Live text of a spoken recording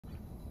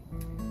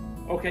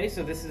Okay,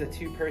 so this is a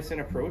two-person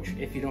approach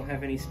if you don't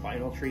have any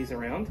spinal trees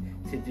around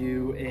to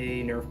do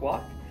a nerve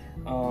block.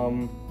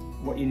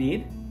 What you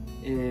need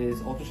is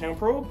ultrasound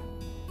probe,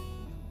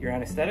 your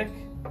anesthetic,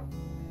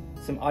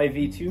 some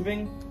IV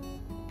tubing,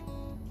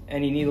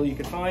 any needle you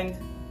could find,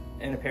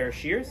 and a pair of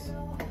shears.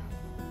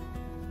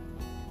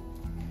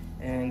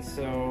 And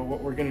so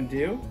what we're gonna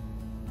do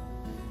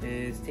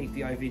is take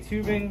the IV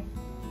tubing,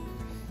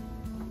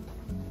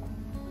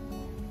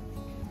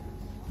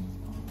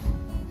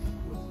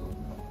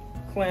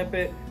 clamp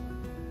it,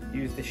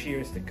 use the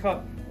shears to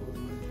cut.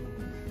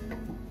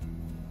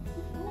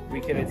 We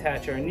can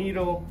attach our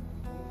needle,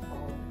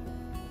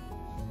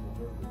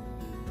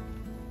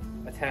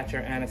 attach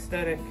our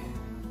anesthetic,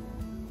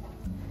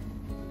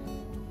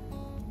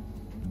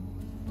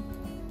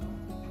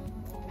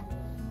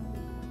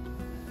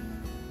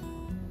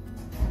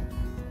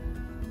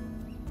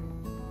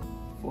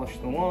 flush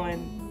the line.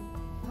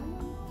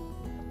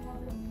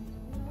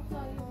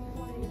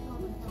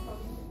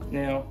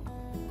 Now,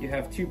 you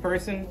have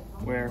two-person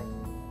where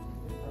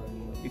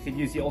you could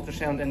use the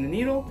ultrasound and the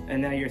needle,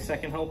 and now your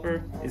second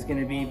helper is going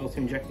to be able to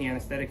inject the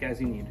anesthetic as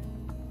you need.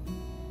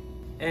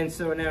 And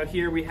so now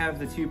here we have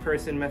the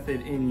two-person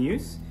method in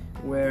use,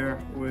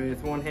 where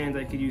with one hand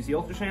I could use the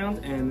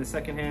ultrasound, and the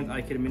second hand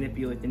I could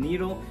manipulate the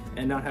needle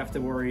and not have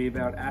to worry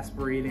about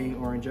aspirating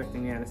or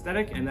injecting the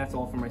anesthetic, and that's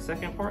all for my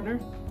second partner.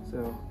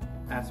 So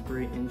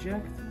aspirate,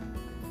 inject,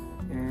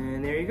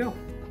 and there you go.